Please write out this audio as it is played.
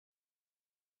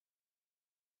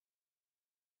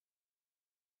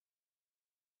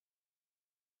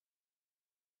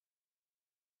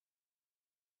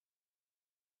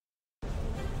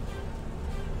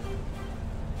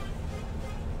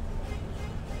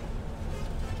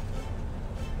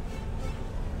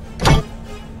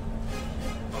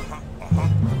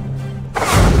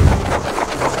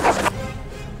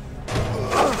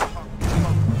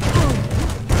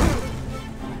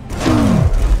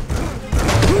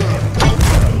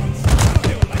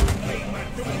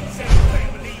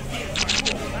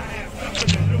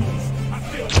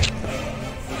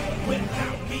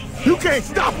can't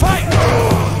stop fighting!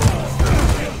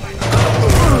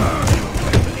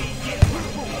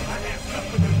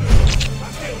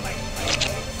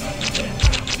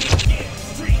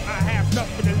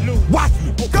 Watch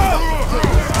me! Go!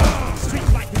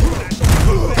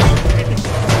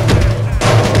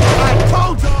 I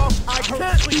told y'all I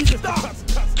can't be stopped!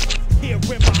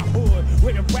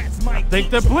 Think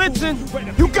they're blitzing.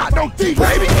 You got no teeth,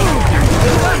 baby!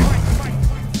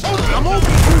 I'm over!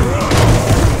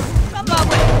 Come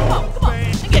on,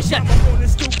 and get shut.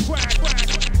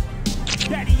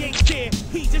 Daddy ain't there,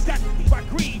 he just got beat by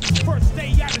greed. First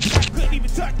day out of shot, couldn't even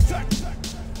touch.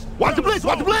 Watch the blitz,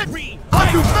 watch the blitz!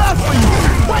 I'm too fast for you!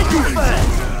 Way too fast!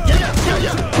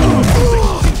 Yeah.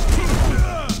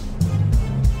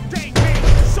 Dang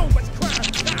man, so much crime.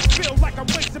 I feel like I'm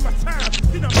wasting my time.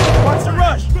 Watch the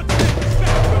rush!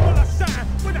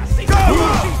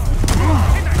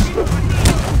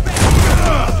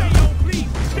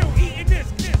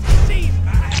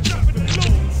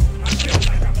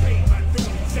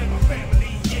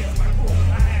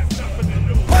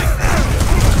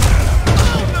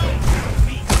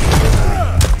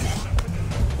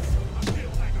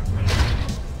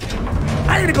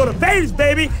 I need to go to Vegas,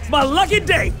 baby! It's my lucky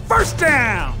day! First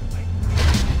down!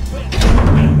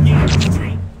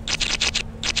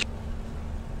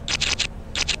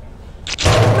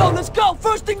 Let's go!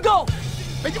 First and goal!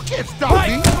 Man, you can't stop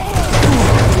me!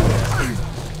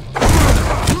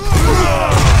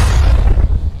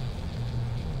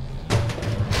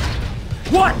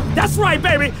 What? That's right,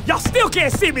 baby! Y'all still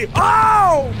can't see me!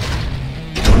 Oh!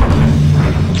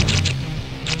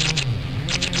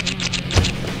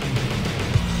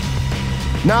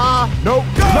 Nah, nope.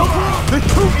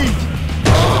 It's too easy.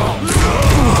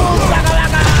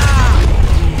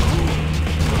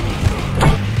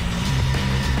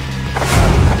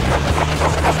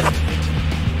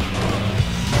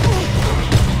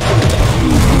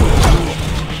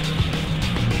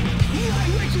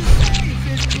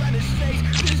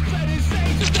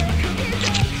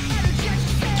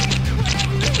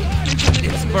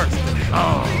 It's first.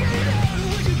 Oh.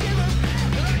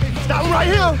 Stop right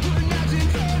here.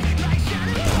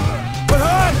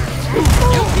 You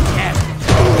can have it.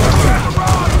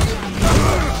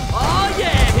 Oh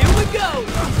yeah, here we go.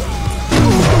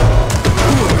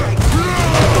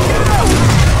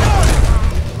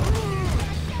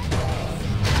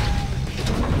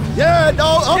 Yeah,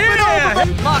 dog, up and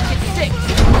over. Mark it 6.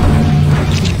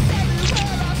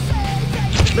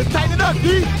 Let's tighten it up, D.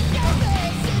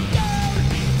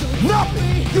 Nothing.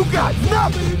 You got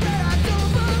nothing.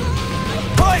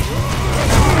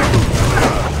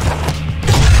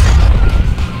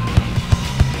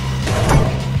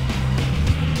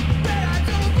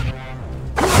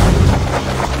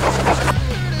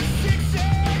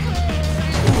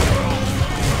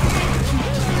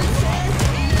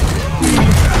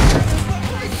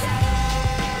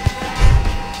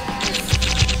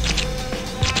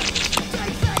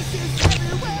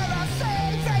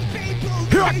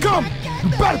 Here I come! You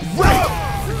better be ready!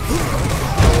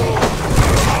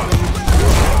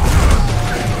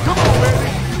 Come on, baby!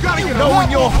 You gotta get knowing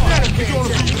your heart is on a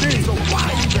few things, so why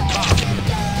even bother?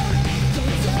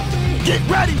 Get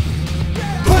ready!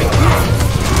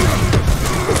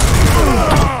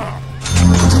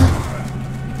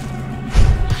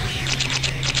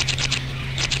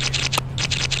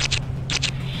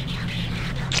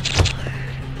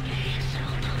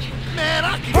 Man, I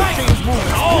can get things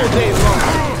moving all day long.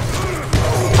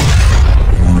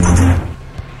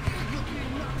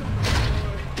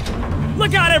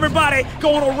 Look out, everybody!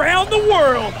 Going around the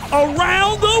world!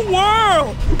 Around the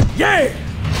world! Yeah!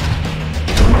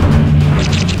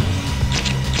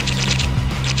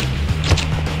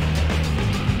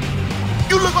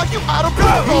 You look like you out of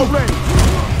breath already!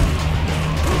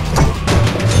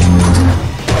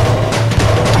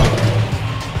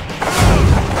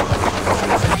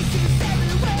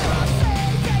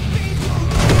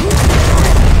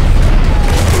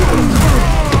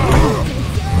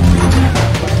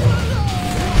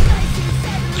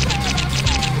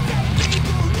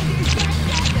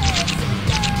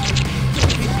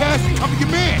 Come to your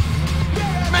man!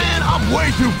 Man, I'm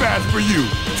way too fast for you!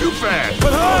 Too fast!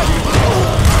 But oh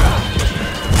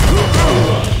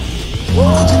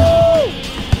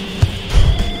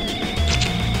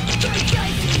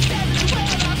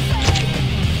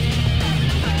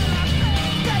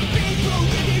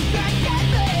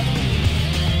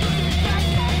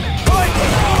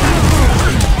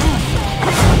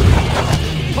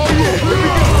yeah, here we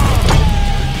go!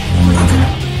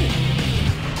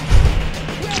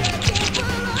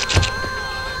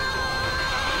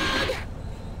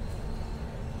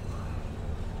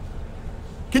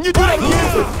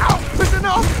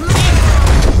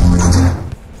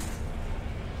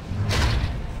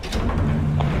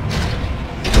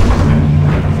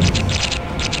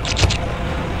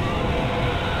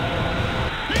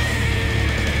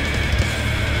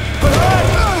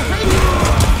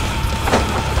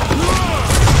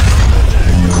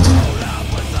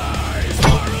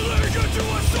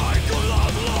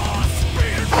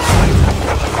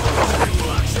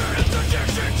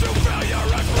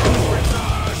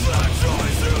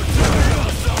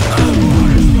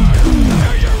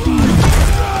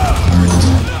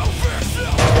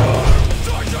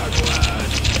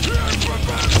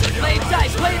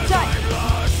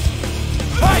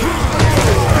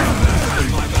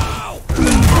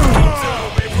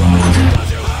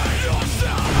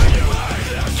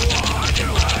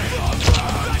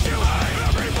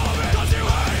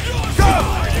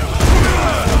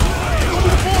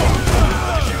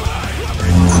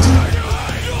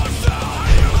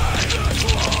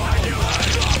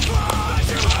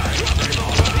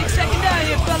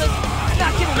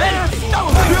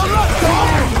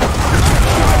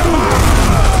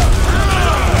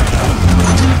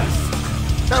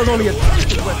 only a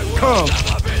taste of what's to come.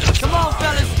 Come on,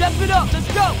 fellas, step it up. Let's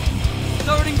go.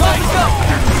 Third and go. Let's go.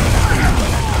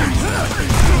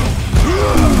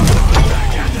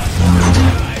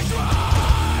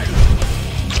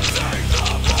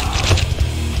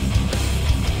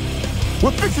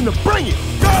 We're fixing to bring it.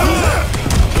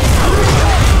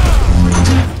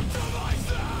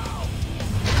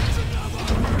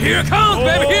 Here it comes,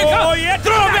 baby. Here it comes. Oh, yeah.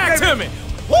 Throw it back to me.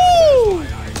 Woo!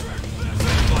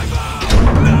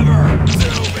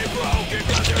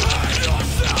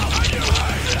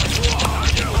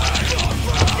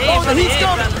 Oh, the heat's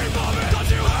coming.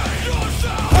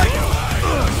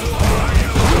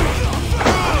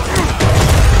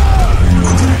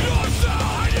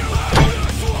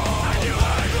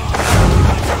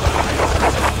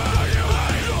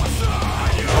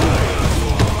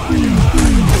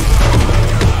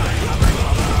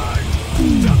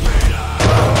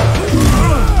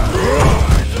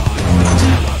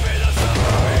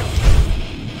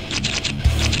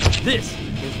 This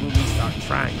is when we start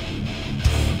trying.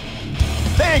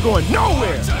 They ain't going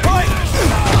nowhere. Right?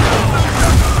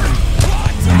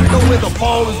 I know where the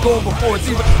ball is going before it's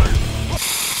even.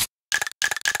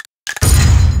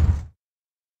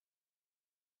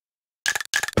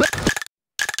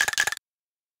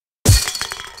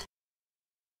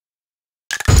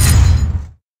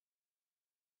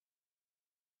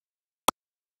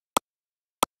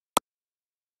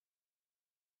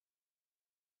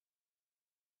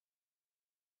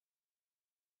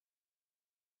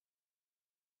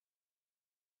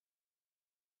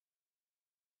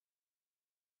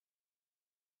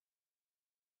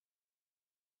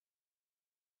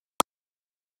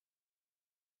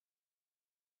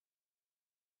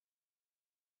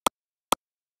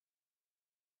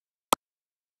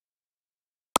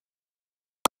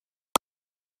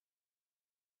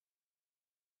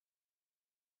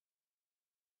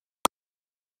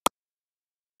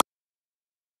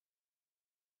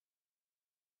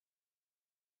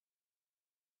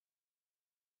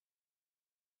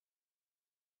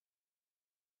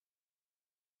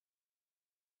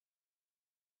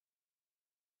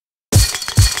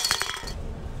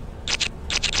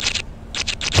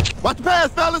 Watch the pass,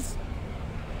 fellas.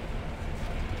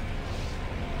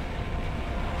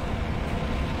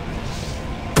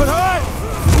 But hard.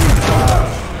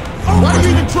 Why are you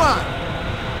even trying?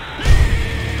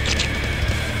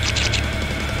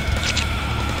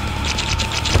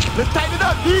 Let's tighten it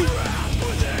up, D.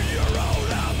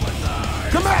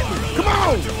 Come at me. Come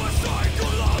on.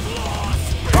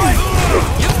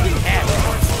 You can have it.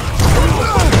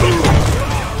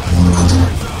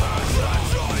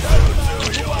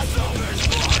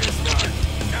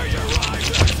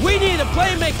 We need a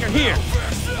playmaker here.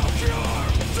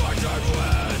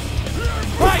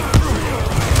 Right.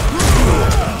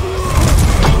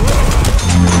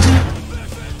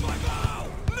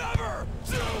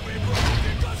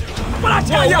 But I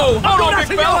tell you, hold on,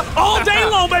 big fella. all day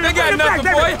long, baby. They got Bring it back, nothing,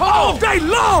 baby. boy. Hold All on. day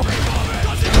long.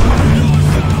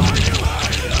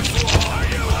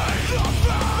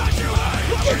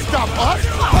 You can't stop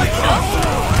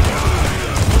us.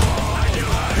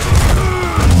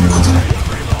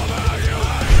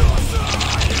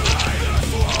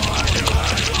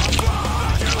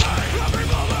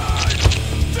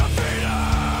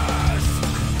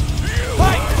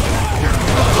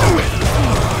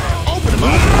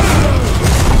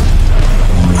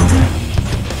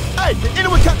 Hey, did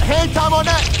anyone cut the hang time on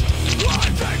that?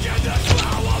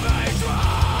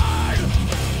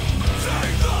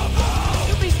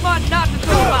 You be smart not to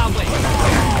throw my way.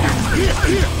 Here,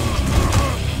 here.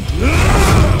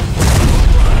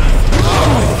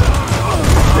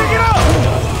 Pick it up!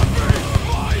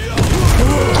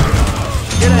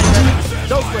 It ain't that.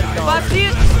 Don't sweat it, If dog. I see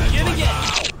it, get again.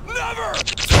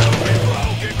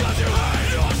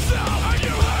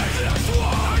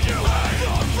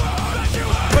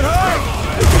 But hurry!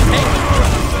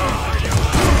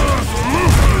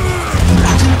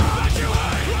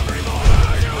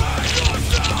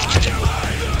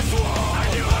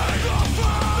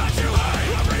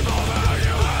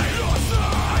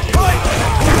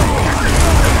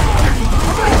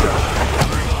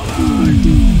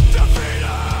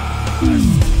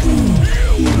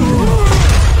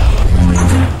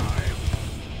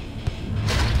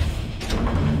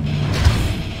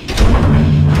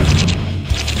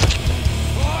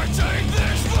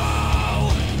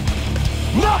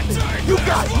 Nothing! You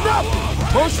got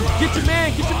nothing! Motion, get your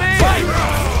man, get your man.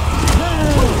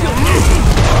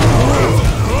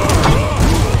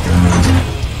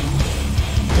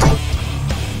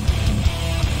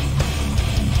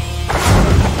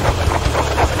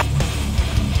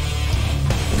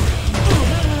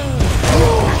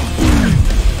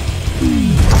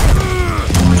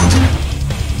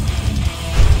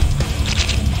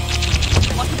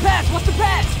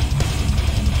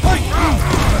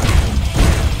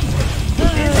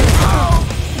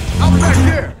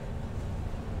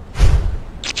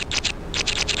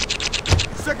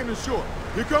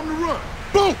 Here come the run.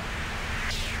 Boom!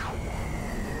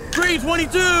 Green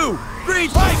 22! Green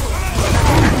fight!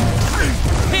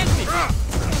 Hit me!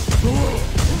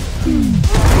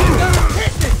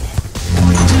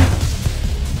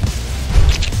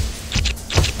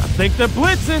 I think they're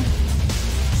blitzing.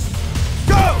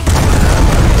 Go!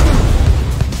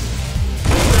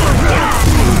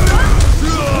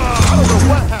 I don't know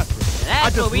what happened.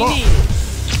 That's what we lost. needed.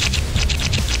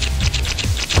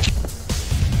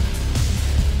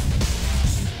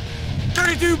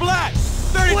 Black!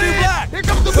 32 black! Here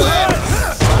comes the black!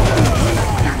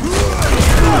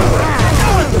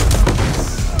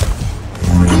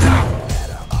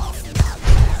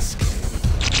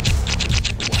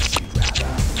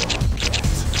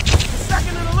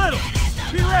 Second and a little.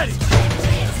 Be ready.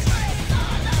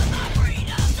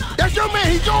 That's your man,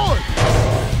 he's yours!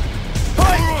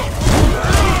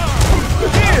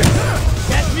 Here.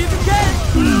 Catch me if you can!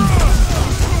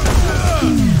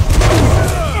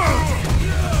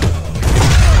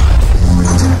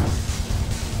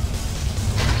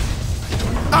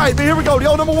 All right, man, here we go. The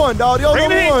old number one, dog. The old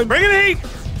number one. Bring in the heat.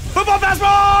 Football fast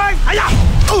boy. Hiya.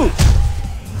 Ooh.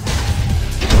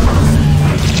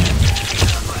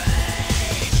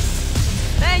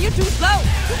 Man, you're too slow.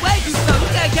 You're way too slow. You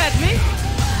can't catch me.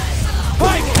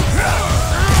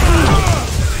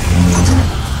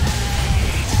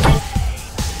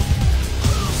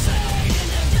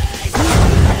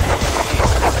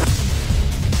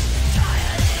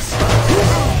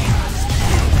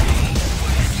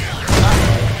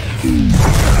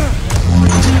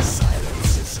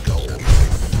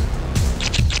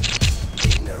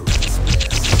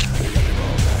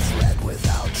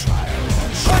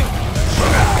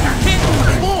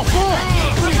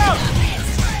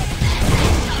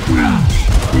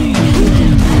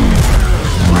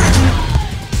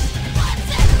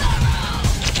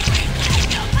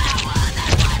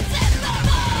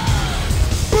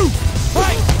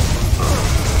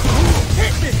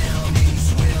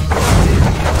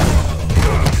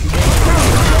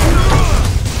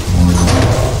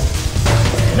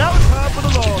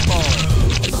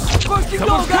 Come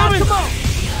on.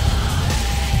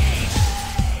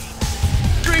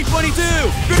 322!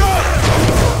 Good on!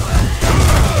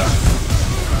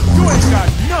 You ain't got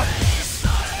nothing!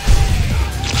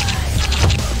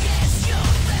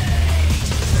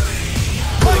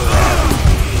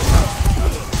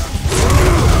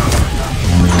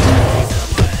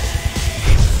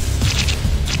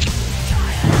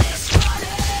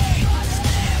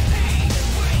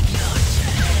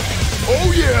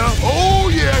 Oh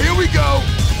yeah, here we go!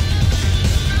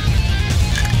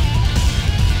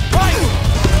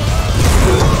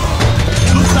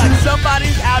 Looks like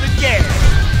somebody's out of gas.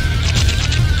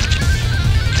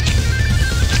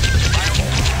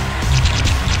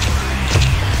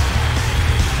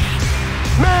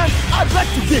 Man, I'd like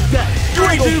to get that! You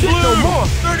ain't gonna 32 get no more!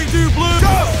 32 blue!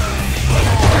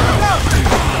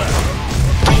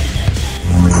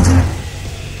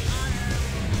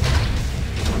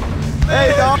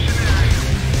 Hey, dog!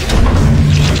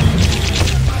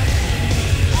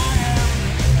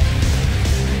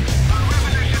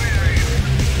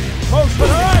 Most for the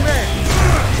man!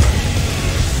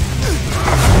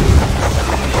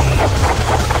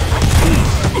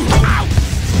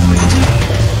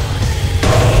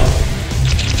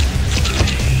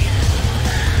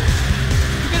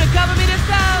 You gonna cover me this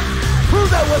time? Prove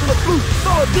that wasn't a fluke!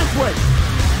 Throw it this way!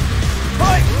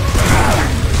 Fight!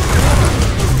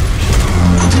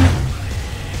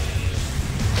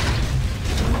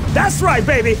 That's right,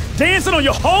 baby. Dancing on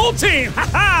your whole team. Ha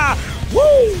ha!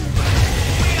 Woo!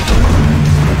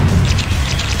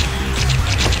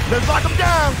 Let's lock him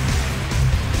down!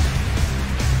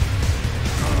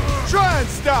 Try and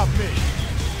stop me!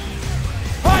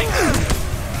 Fight!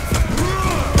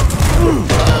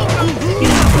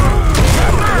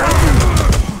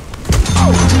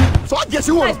 Oh, so I guess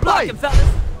you want Nice to play! blocking, fellas.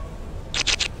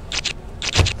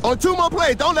 On 2 more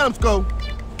plays, don't let him go.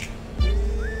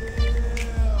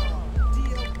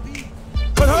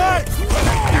 But hey!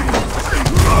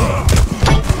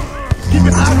 Keep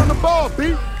your eyes on the ball,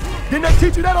 B. Didn't they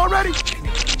teach you that already?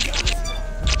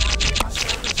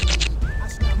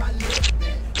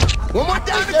 One more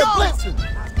down to go!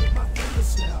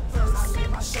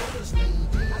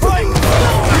 Right.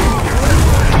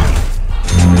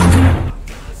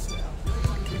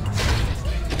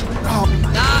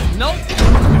 Nah, nope.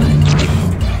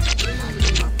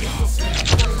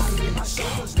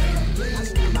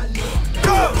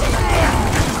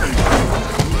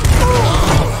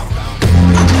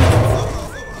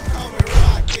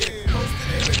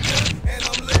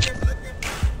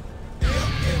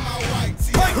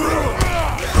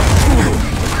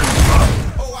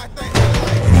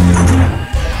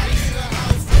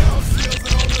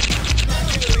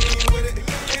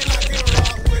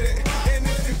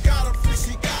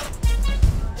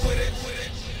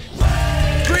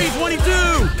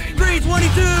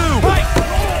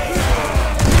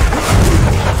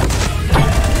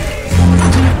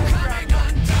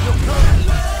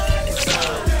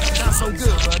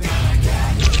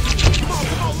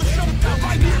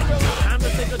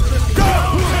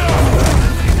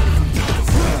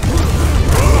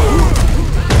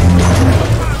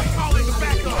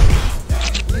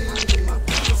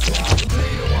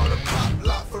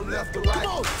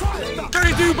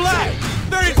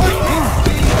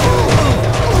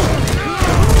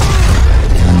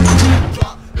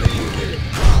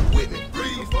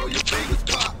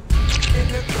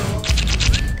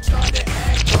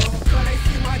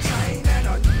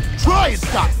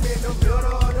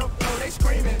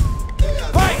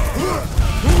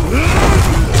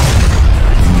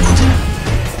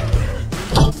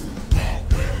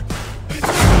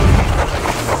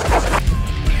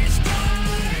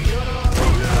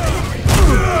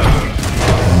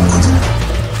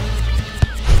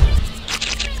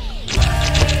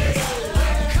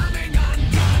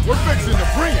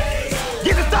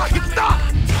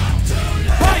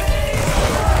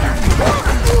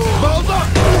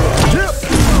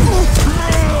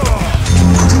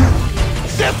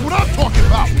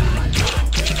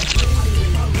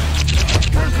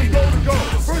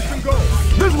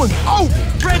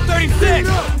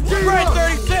 Red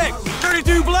 36,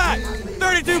 32 black,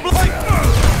 32 black.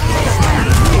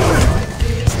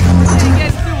 You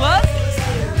guys do what?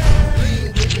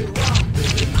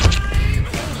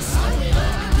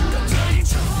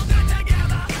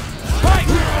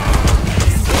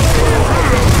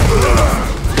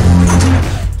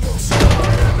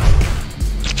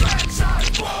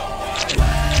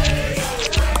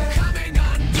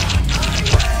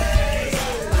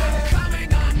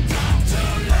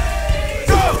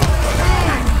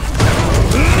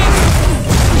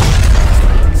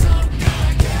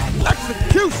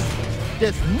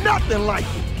 There's nothing like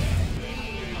it.